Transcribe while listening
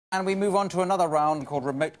And we move on to another round called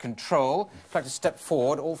Remote Control. I'd like to step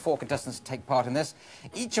forward. All four contestants take part in this,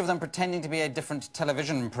 each of them pretending to be a different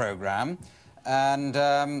television programme. And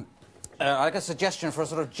I like a suggestion for a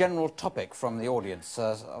sort of general topic from the audience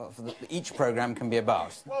each programme can be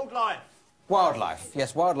about. Wildlife. Wildlife.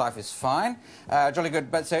 Yes, wildlife is fine. Jolly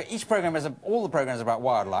good. But so each programme is... all the programmes are about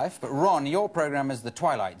wildlife. But Ron, your programme is The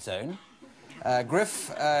Twilight Zone.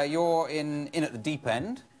 Griff, you're in at the deep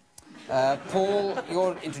end. Paul,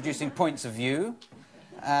 you're introducing points of view,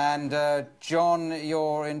 and John,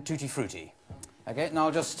 you're in Tutti Frutti. Okay, now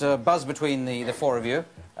I'll just buzz between the four of you,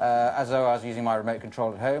 as though I was using my remote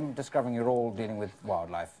control at home, discovering you're all dealing with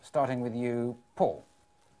wildlife. Starting with you, Paul.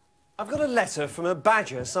 I've got a letter from a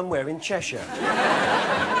badger somewhere in Cheshire.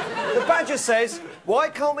 The badger says, why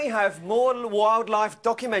can't we have more wildlife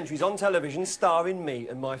documentaries on television starring me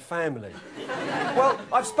and my family? Well,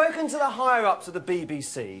 I've spoken to the higher-ups of the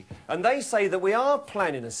BBC, and they say that we are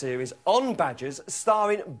planning a series on badgers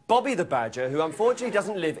starring Bobby the Badger, who unfortunately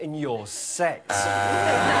doesn't live in your set.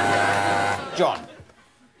 John.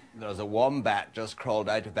 There's a wombat just crawled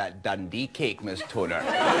out of that Dundee cake, Miss Toner.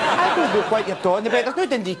 I don't know what you're talking about. There's no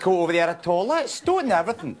Dundee coat over there at all. It's stoating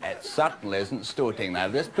everything. It certainly isn't stoating now.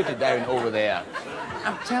 Just put it down over there.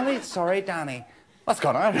 I'm telling you, sorry, Danny. That's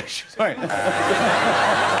gone Irish. Sorry.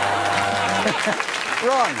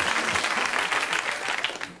 Ron.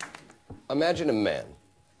 Imagine a man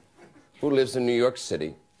who lives in New York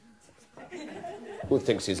City who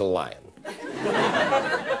thinks he's a lion.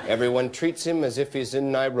 Everyone treats him as if he's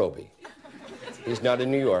in Nairobi. He's not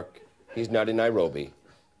in New York. He's not in Nairobi.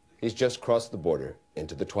 He's just crossed the border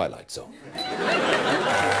into the Twilight Zone.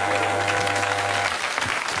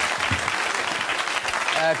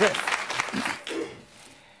 Griff.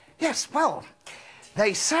 Yes, well,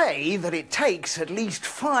 they say that it takes at least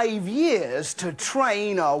 5 years to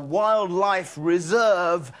train a wildlife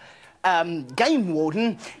reserve game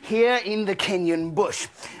warden here in the Kenyan bush.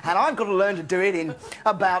 And I've got to learn to do it in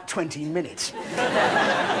about 20 minutes.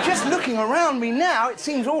 Just looking around me now, it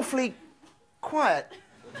seems awfully quiet.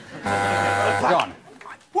 John.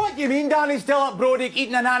 What do you mean Danny's still up Brodick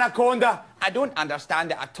eating an anaconda? I don't understand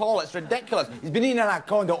it at all. It's ridiculous. He's been eating an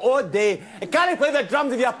anaconda all day. You can't play the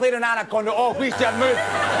drums if you're playing an anaconda. Oh, please, your move.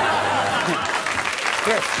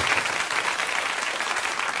 Griff.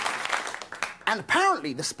 And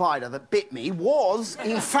apparently the spider that bit me was,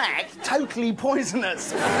 in fact, totally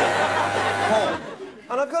poisonous. Paul.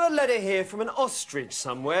 And I've got a letter here from an ostrich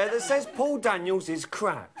somewhere that says Paul Daniels is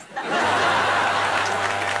crap.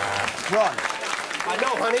 Ron. I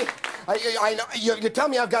know, honey. I know. You tell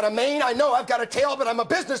me I've got a mane, I know I've got a tail, but I'm a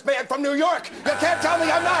businessman from New York. You can't tell me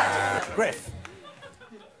I'm not. Griff.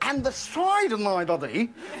 And the side of my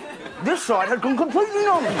body, this side had gone completely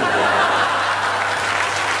numb.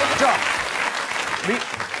 John.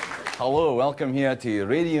 Hello, welcome here to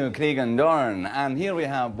Radio Craig and Dorn. And here we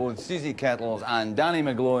have both Susie Kettles and Danny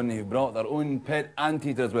McGlone, who brought their own pet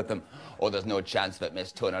anteaters with them. Oh, there's no chance of it,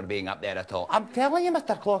 Miss Toner, being up there at all. I'm telling you,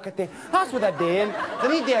 Mr. Clockety, that's what they're doing. They're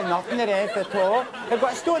not doing nothing the rest at all. They've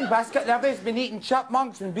got a stone biscuit and everybody's been eating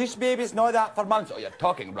chipmunks and bush babies and all that for months. Oh, you're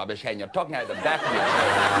talking rubbish, Hen. You're talking out of the back of your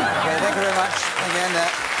Okay, thank you very much. Again,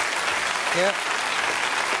 yeah.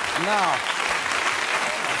 Now,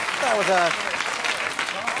 that was a...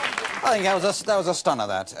 I think that was a stunner,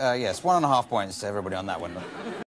 that. Yes, 1.5 points to everybody on that one.